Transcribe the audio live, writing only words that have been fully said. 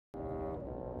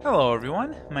Hello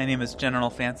everyone, my name is General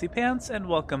Fancy Pants and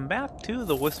welcome back to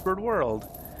the Whispered World.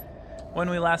 When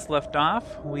we last left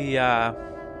off, we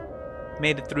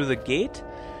made it through the gate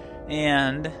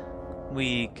and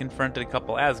we confronted a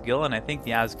couple Asgil, and I think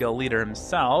the Asgil leader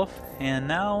himself, and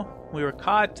now we were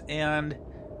caught and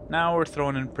now we're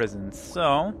thrown in prison.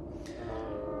 So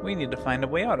we need to find a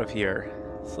way out of here.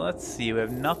 So let's see, we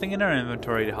have nothing in our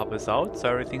inventory to help us out, so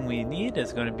everything we need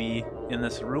is going to be in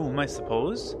this room, I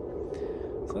suppose.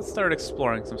 So let's start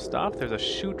exploring some stuff. There's a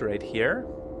chute right here.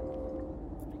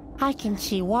 I can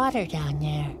see water down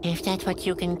there, if that's what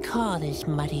you can call this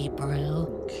muddy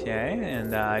brew. Okay,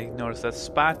 and I noticed that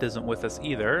Spot isn't with us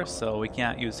either, so we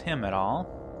can't use him at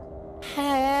all.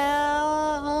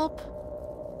 Help!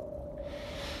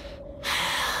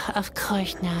 Of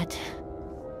course not.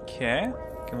 Okay,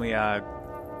 can we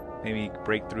maybe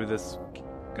break through this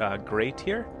grate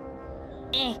here?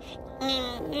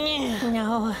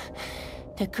 No.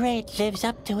 The grate lives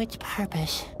up to its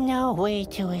purpose. No way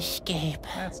to escape.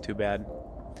 That's too bad.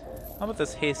 How about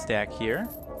this haystack here?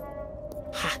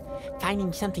 Ha!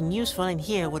 Finding something useful in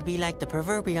here would be like the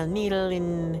proverbial needle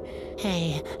in...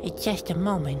 Hey, it's just a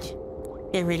moment.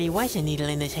 There really was a needle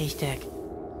in this haystack.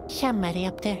 Somebody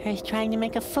up there is trying to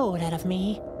make a fool out of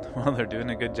me. Well, they're doing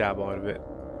a good job out of it.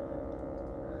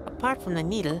 Apart from the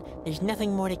needle, there's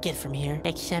nothing more to get from here.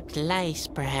 Except lice,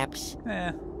 perhaps.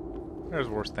 There's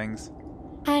worse things.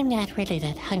 I'm not really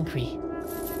that hungry.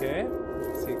 Okay,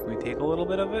 let's see, can we take a little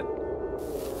bit of it?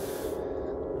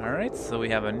 Alright, so we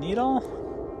have a needle.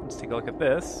 Let's take a look at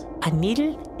this. A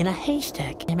needle in a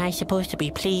haystack. Am I supposed to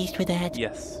be pleased with that?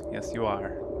 Yes, you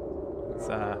are. It's,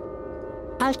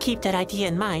 I'll keep that idea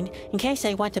in mind in case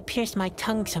I want to pierce my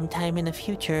tongue sometime in the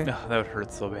future. that would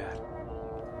hurt so bad.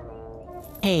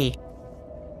 Hey.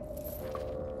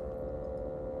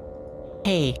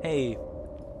 Hey.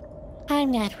 I'm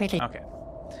not really... Okay.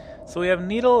 So we have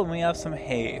needle and we have some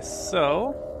hay.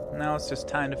 So now it's just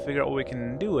time to figure out what we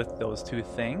can do with those two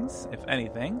things, if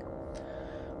anything.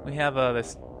 We have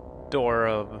this door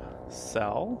of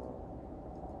cell.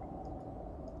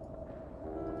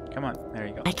 Come on, there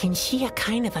you go. I can see a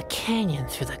kind of a canyon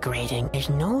through the grating. There's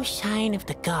no sign of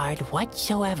the guard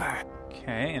whatsoever.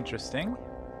 Okay, interesting.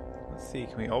 Let's see,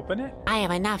 can we open it? I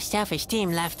have enough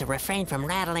self-esteem left to refrain from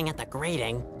rattling at the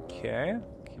grating. Okay,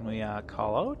 can we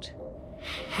call out?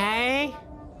 Hey?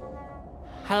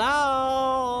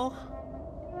 Hello?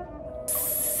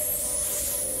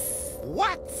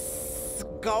 What's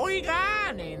going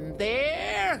on in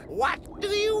there? What do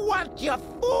you want, you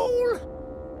fool?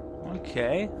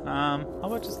 Okay, how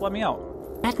about just let me out?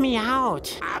 Let me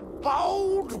out. A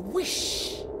bold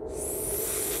wish.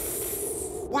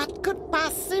 What could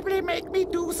possibly make me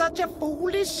do such a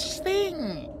foolish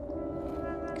thing?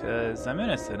 Because I'm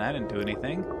innocent, I didn't do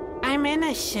anything. I'm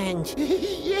innocent.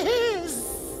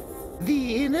 Yes,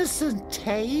 the innocent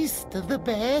taste the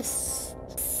best.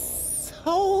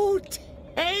 So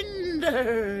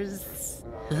tenders.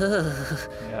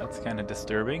 Yeah, it's kind of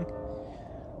disturbing.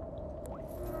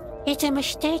 It's a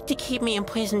mistake to keep me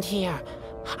imprisoned here.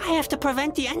 I have to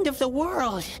prevent the end of the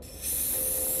world.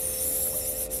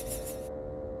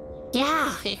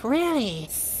 Yeah, really.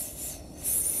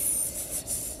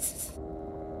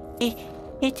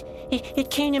 It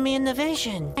came to me in the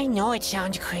vision. I know it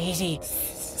sounds crazy.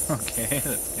 Okay,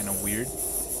 that's kind of weird.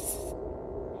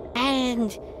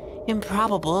 And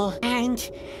improbable. And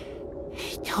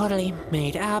totally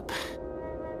made up.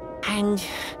 And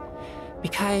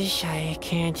because I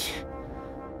can't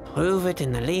prove it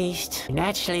in the least, I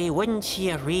naturally wouldn't see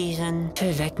a reason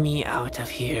to let me out of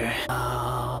here.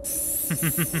 Oh.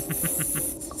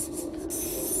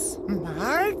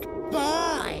 Smart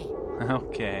boy.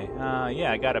 Okay,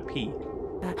 yeah, I gotta pee.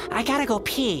 I gotta go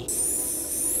pee.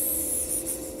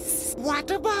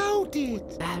 What about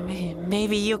it?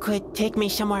 Maybe you could take me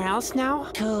somewhere else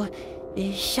now? To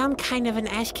some kind of an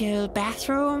Askew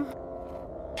bathroom?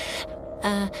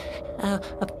 A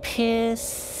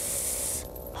piss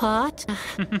pot?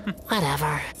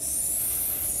 Whatever.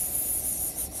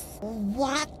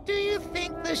 What do you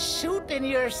think the chute in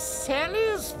your cell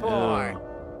is for?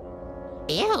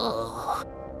 Ew.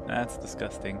 That's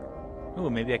disgusting. Ooh,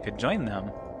 maybe I could join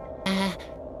them.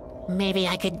 Maybe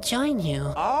I could join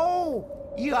you. Oh,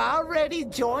 you already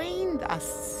joined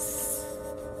us.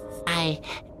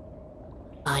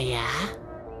 Oh yeah?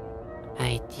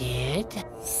 I did?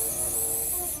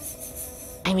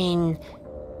 I mean,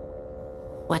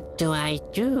 what do I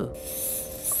do?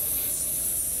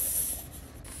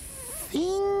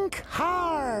 Think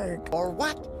hard. For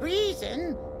what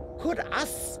reason could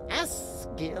us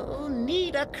Asgil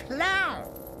need a clown?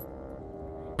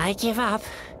 I give up.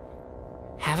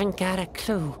 haven't got a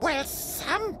clue. Well,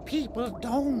 some people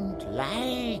don't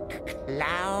like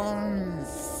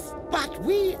clowns. But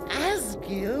we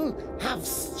Asgil have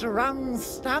strong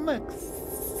stomachs.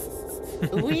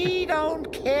 We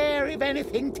don't care if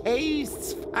anything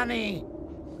tastes funny.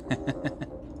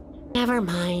 Never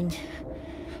mind.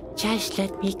 Just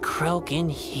let me croak in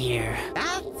here.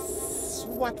 That's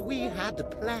what we had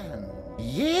planned.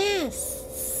 Yes.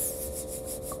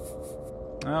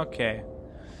 Okay.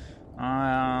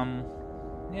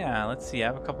 Yeah, let's see. I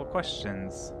have a couple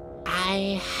questions.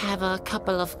 I have a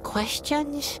couple of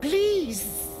questions. Please,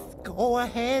 go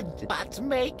ahead, but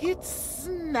make it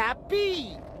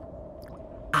snappy.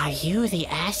 Are you the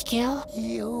Asgil?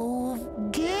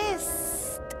 You've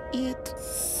guessed it.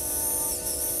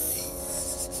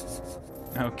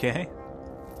 Okay.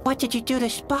 What did you do to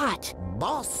Spot?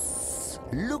 Boss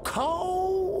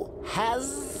Luco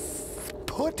has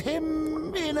put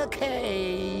him in a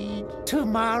cage.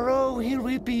 Tomorrow he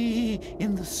will be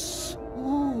in the soup.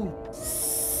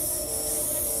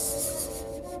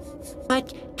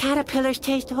 But caterpillars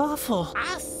taste awful.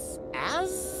 Us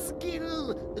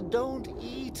Asgil don't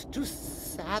eat to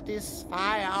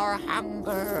satisfy our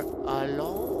hunger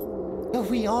alone.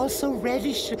 We also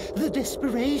relish the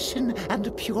desperation and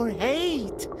the pure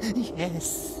hate.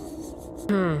 Yes.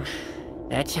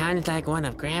 That sounds like one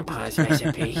of Grandpa's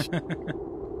recipes.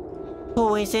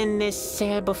 Who is in this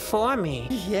cell before me?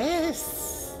 Yes.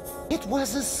 It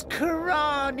was a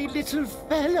scrawny little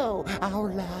fellow,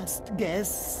 our last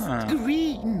guest.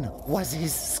 Green was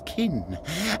his skin,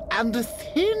 and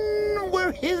thin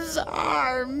were his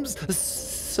arms.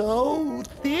 So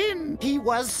thin, he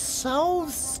was so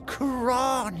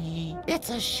scrawny. It's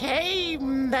a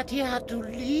shame that he had to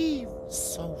leave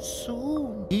so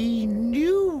soon. He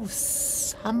knew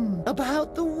some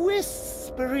about the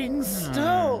Whispering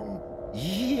Stone.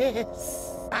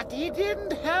 Yes, but he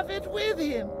didn't have it with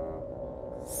him.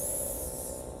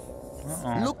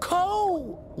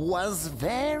 Luco was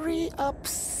very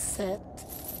upset.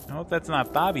 I hope that's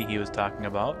not Bobby he was talking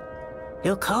about.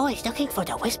 Luco is looking for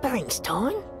the Whispering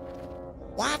Stone?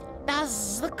 What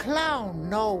does the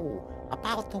clown know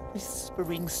about the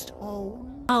Whispering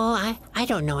Stone? Oh, I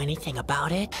don't know anything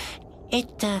about it. It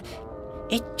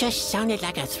just sounded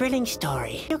like a thrilling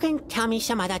story. You can tell me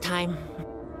some other time.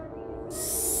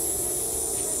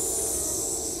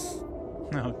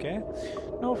 Okay.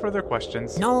 No further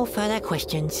questions. No further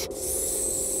questions.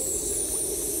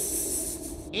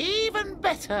 Even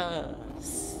better.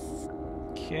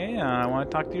 Okay, I want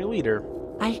to talk to your leader.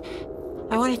 I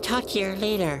want to talk to your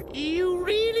leader. You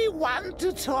really want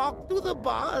to talk to the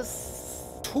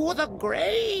boss? To the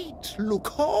great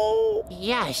Luco?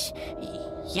 Yes.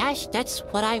 Yes, that's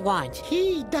what I want.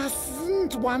 He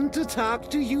doesn't want to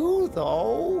talk to you,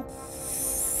 though.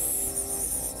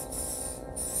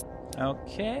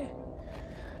 Okay.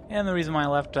 And the reason why I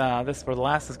left this for the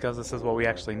last is because this is what we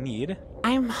actually need.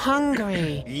 I'm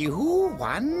hungry. You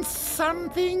want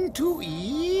something to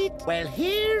eat? Well,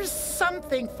 here's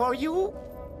something for you.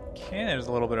 Okay, there's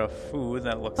a little bit of food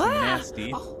that looks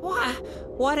nasty.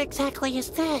 What exactly is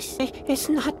this? It's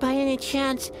not by any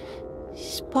chance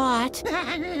Spot.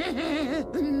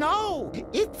 No,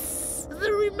 it's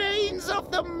the remains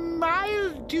of the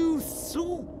mildew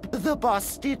soup. The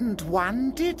boss didn't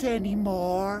want it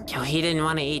anymore. So he didn't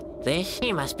want to eat this?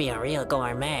 He must be a real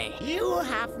gourmet. You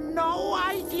have no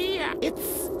idea.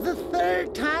 It's the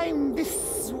third time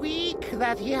this week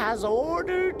that he has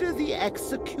ordered the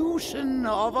execution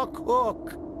of a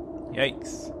cook.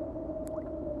 Yikes.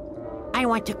 I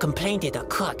want to complain to the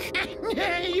cook.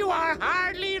 You are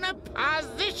hardly in a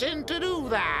position to do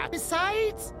that.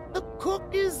 Besides, the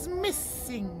cook is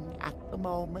missing at the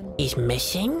moment. He's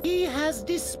missing? He has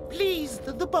displeased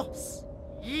the boss.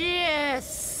 Yes.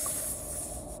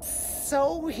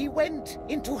 So he went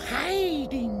into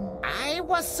hiding. I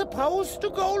was supposed to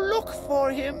go look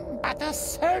for him, but a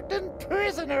certain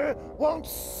prisoner won't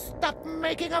stop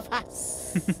making a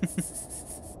fuss.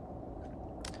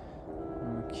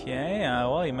 Okay,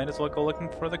 well, you might as well go looking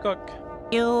for the cook.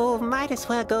 You might as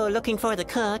well go looking for the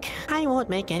cook. I won't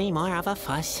make any more of a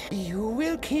fuss. You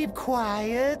will keep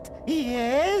quiet,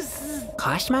 yes?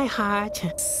 Cross my heart.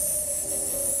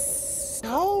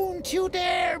 Don't you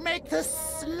dare make the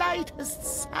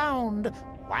slightest sound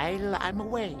while I'm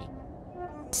away.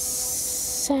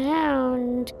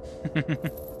 Sound.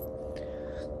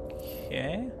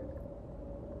 Okay.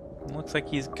 Looks like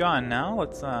he's gone now.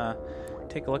 Let's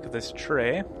take a look at this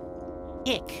tray.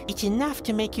 Ick. It's enough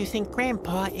to make you think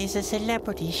Grandpa is a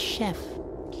celebrity chef.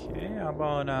 Okay, how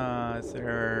about, is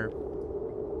there...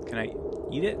 Can I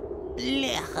eat it?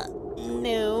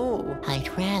 No. I'd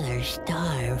rather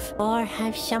starve or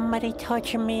have somebody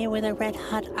torture me with a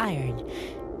red-hot iron.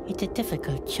 It's a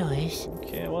difficult choice.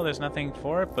 Okay, well, there's nothing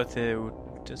for it but to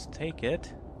just take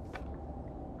it.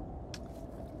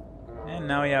 And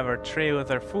now we have our tray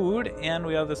with our food, and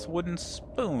we have this wooden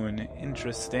spoon.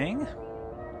 Interesting.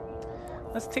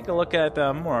 Let's take a look at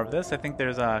more of this. I think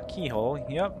there's a keyhole.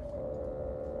 Yep.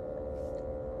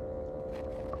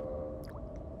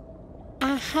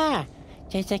 Aha!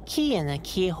 There's a key in the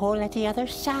keyhole at the other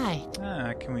side.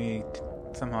 Can we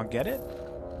somehow get it?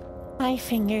 My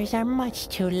fingers are much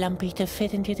too lumpy to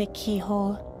fit into the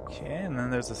keyhole. Okay, and then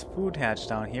there's this food hatch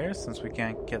down here, since we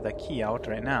can't get that key out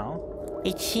right now.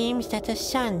 It seems that the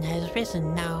sun has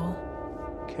risen now.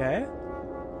 Okay.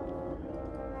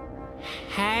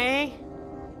 Hey?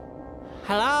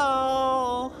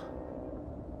 Hello?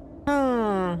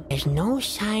 There's no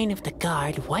sign of the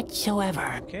guard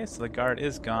whatsoever. Okay, so the guard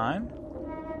is gone.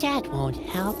 That won't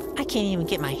help. I can't even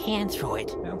get my hand through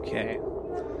it. Okay.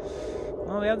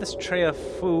 Well, we have this tray of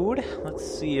food. Let's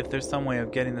see if there's some way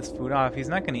of getting this food off. He's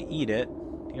not going to eat it.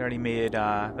 He already made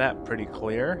that pretty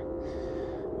clear.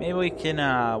 Maybe we can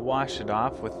wash it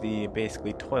off with the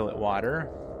basically toilet water.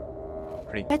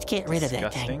 Pretty Let's get rid of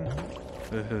that disgusting.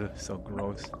 thing. Ugh, so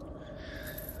gross.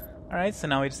 Alright, so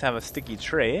now we just have a sticky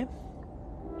tray.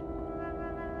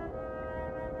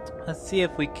 Let's see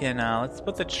if we can, let's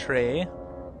put the tray.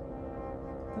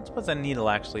 Let's put the needle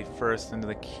actually first into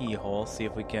the keyhole, see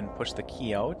if we can push the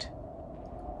key out.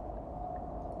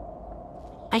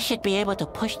 I should be able to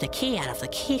push the key out of the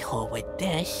keyhole with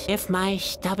this. If my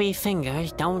stubby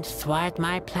fingers don't thwart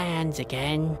my plans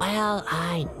again. Well,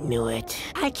 I knew it.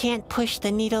 I can't push the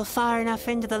needle far enough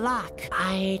into the lock.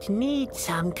 I'd need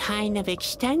some kind of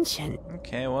extension.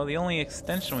 Okay, well the only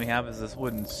extension we have is this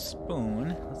wooden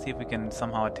spoon. Let's see if we can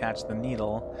somehow attach the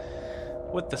needle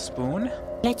with the spoon.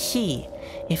 Let's see.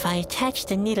 If I attach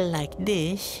the needle like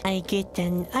this, I get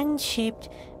an unshaped,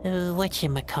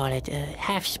 whatchamacallit,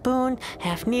 half spoon,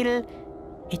 half needle.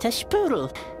 It's a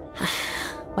spoodle.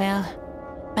 Well,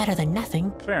 better than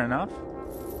nothing. Fair enough.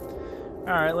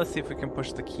 Alright, let's see if we can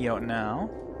push the key out now.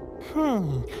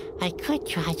 I could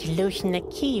try to loosen the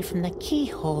key from the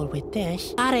keyhole with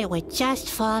this, but it would just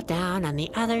fall down on the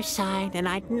other side and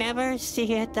I'd never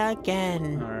see it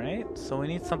again. Alright, so we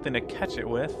need something to catch it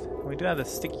with. We do have the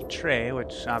sticky tray,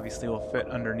 which obviously will fit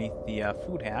underneath the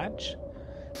food hatch.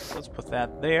 So let's put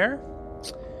that there.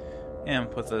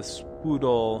 And put the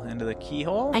spoodle into the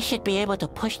keyhole. I should be able to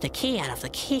push the key out of the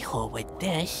keyhole with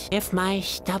this, if my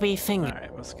stubby finger...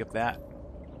 Alright, we'll skip that.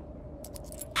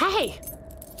 Hey!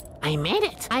 I made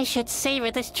it! I should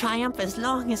savor this triumph as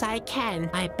long as I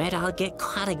can. I bet I'll get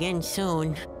caught again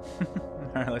soon.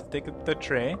 Alright, let's take the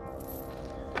tray.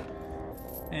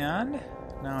 And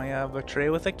now we have a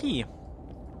tray with a key.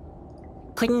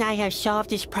 Couldn't I have solved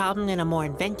this problem in a more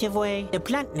inventive way? The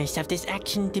bluntness of this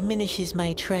action diminishes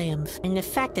my triumph. And the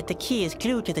fact that the key is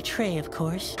glued to the tray, of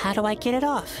course. How do I get it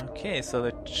off? Okay, so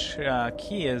the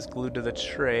key is glued to the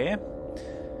tray.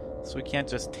 So we can't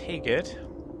just take it.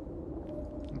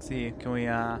 Let's see, can we,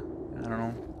 I don't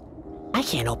know. I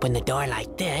can't open the door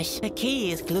like this. The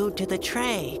key is glued to the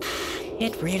tray.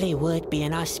 It really would be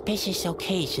an auspicious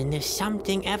occasion if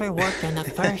something ever worked on the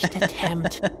first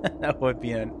attempt. That would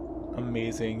be an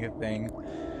amazing thing.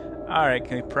 Alright,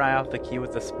 can we pry off the key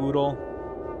with the spoodle?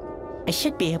 I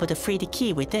should be able to free the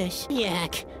key with this.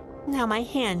 Yuck. Now my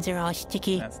hands are all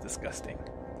sticky. That's disgusting.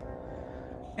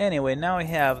 Anyway, now we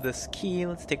have this key.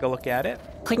 Let's take a look at it.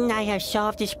 Couldn't I have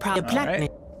solved this problem?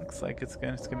 Alright, looks like it's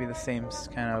gonna be the same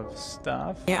kind of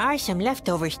stuff. There are some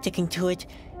leftovers sticking to it.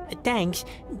 Thanks,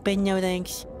 but no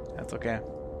thanks. That's okay.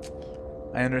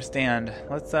 I understand.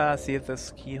 Let's see if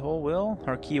this key will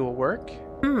work.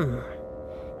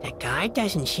 The guy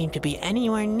doesn't seem to be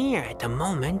anywhere near at the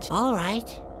moment.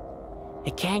 Alright.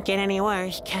 It can't get any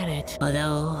worse, can it?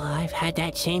 Although, I've had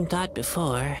that same thought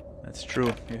before. That's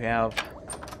true, you have.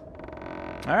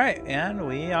 Alright, and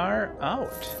we are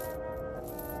out.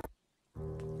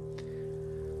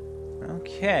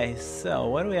 Okay, so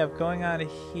what do we have going on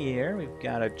here? We've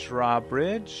got a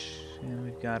drawbridge, and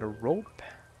we've got a rope,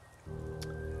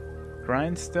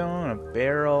 grindstone, a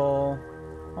barrel,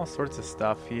 all sorts of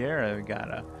stuff here. We've got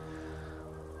a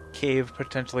cave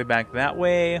potentially back that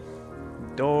way,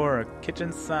 door, a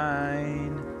kitchen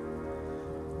sign.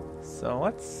 So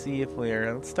let's see if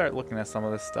let's start looking at some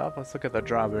of this stuff. Let's look at the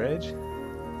drawbridge.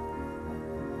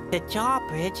 The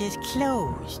drawbridge is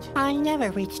closed. I never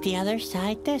reached the other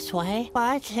side this way.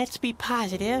 But let's be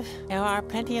positive. There are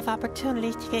plenty of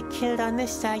opportunities to get killed on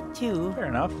this side too. Fair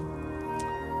enough.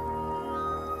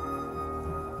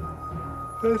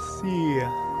 Let's see.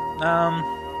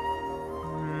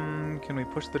 Can we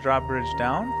push the drawbridge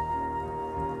down?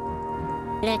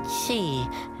 Let's see.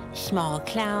 Small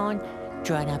clown,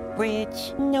 drawn up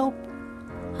bridge. Nope.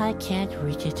 I can't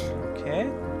reach it. Okay.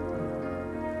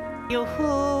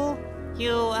 Yoo-hoo!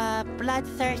 You,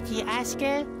 bloodthirsty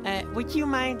Asker? Would you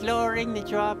mind lowering the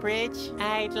drawbridge?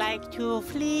 I'd like to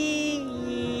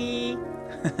flee.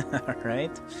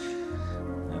 Alright.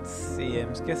 Let's see.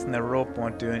 I'm just guessing the rope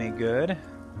won't do any good.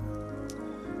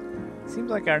 Seems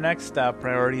like our next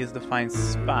priority is to find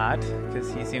Spot,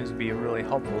 because he seems to be really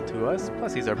helpful to us.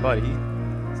 Plus, he's our buddy.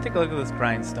 Let's take a look at this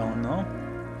grindstone, though.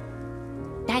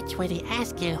 That's where the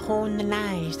Asker hone the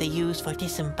knives they use for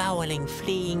disemboweling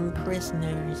fleeing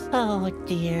prisoners. Oh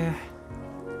dear.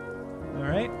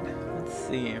 Alright, let's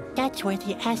see. That's where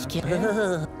the Asker...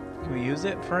 Okay. Can we use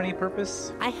it for any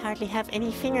purpose? I hardly have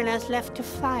any fingernails left to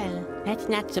file. That's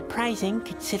not surprising,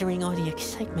 considering all the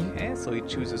excitement. Okay, so he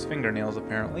chews his fingernails,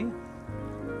 apparently.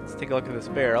 Let's take a look at this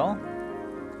barrel.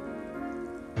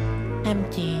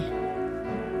 Empty.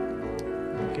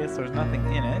 Okay, so there's nothing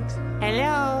in it.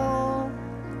 Hello?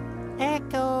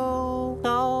 Echo.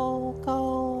 Go,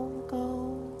 go,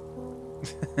 go.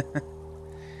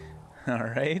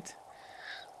 Alright.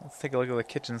 Let's take a look at the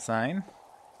kitchen sign.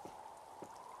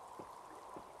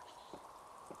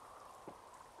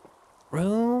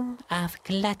 Room of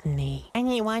gluttony.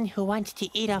 Anyone who wants to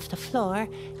eat off the floor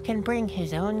can bring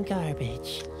his own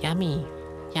garbage. Yummy.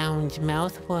 Sounds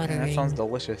mouth-watering. That sounds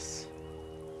delicious.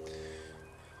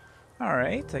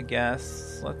 Alright, I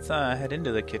guess let's head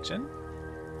into the kitchen.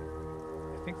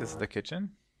 I think this is the kitchen.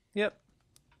 Yep.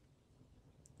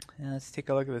 And let's take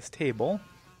a look at this table.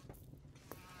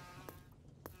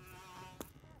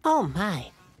 Oh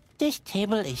my. This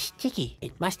table is sticky.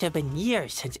 It must have been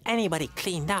years since anybody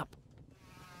cleaned up.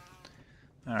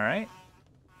 Alright.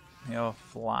 We have a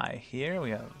fly here. We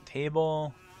have a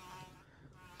table,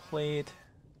 plate,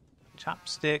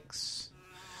 chopsticks.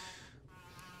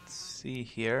 Let's see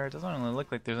here. It doesn't really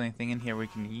look like there's anything in here we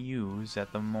can use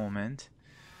at the moment.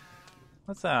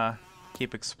 Let's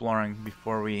keep exploring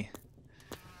before we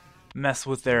mess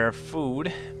with their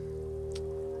food.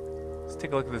 Let's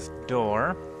take a look at this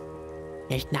door.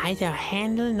 There's neither a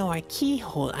handle nor a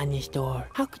keyhole on this door.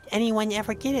 How could anyone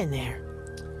ever get in there?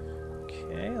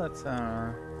 Okay, let's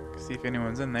see if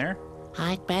anyone's in there.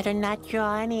 I'd better not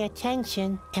draw any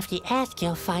attention. If the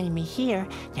Askill find me here,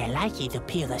 they're likely to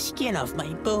peel the skin off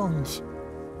my bones.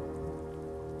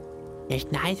 There's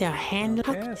neither a handle.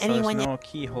 How Okay, could so anyone... there's no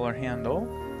keyhole or handle.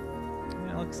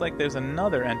 Yeah, it looks like there's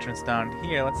another entrance down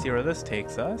here. Let's see where this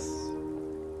takes us.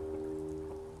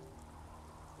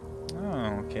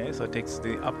 Oh, okay, so it takes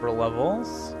the upper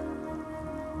levels.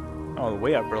 Oh, the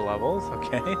way upper levels,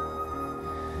 okay.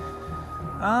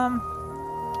 Well,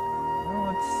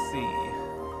 let's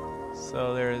see.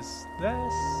 So there's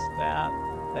this, that,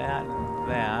 and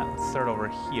that. Let's start over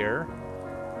here.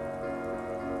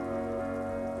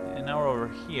 And now we're over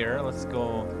here. Let's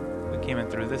go. We came in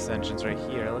through this entrance right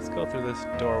here. Let's go through this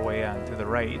doorway on to the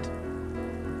right.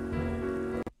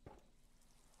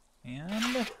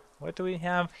 And what do we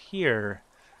have here?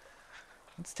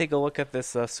 Let's take a look at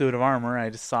this suit of armor.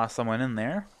 I just saw someone in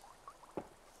there.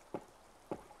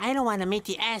 I don't want to meet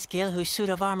the Askill whose suit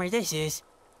of armor this is.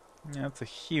 Yeah, it's a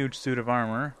huge suit of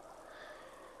armor.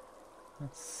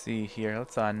 Let's see here.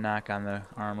 Let's knock on the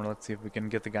armor. Let's see if we can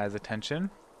get the guy's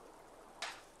attention.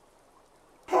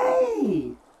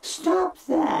 Hey! Stop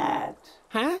that!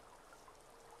 Huh?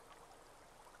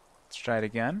 Let's try it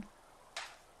again.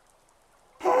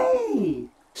 Hey!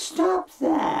 Stop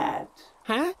that!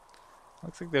 Huh?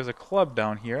 Looks like there's a club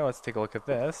down here. Let's take a look at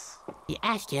this. The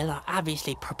Askill are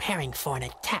obviously preparing for an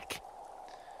attack.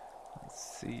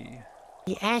 Let's see.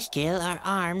 The Askill are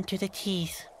armed to the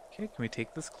teeth. Okay, can we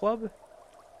take this club?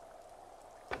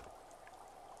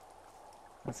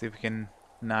 Let's see if we can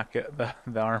knock it, the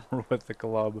armor with the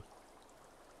club.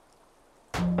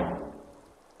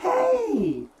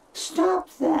 Hey! Stop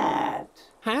that!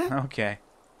 Huh? Okay.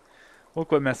 We'll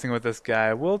quit messing with this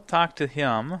guy. We'll talk to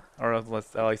him, or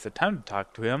let's at least attempt to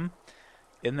talk to him,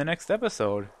 in the next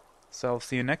episode. So I'll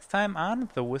see you next time on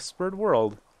The Whispered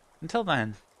World. Until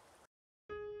then.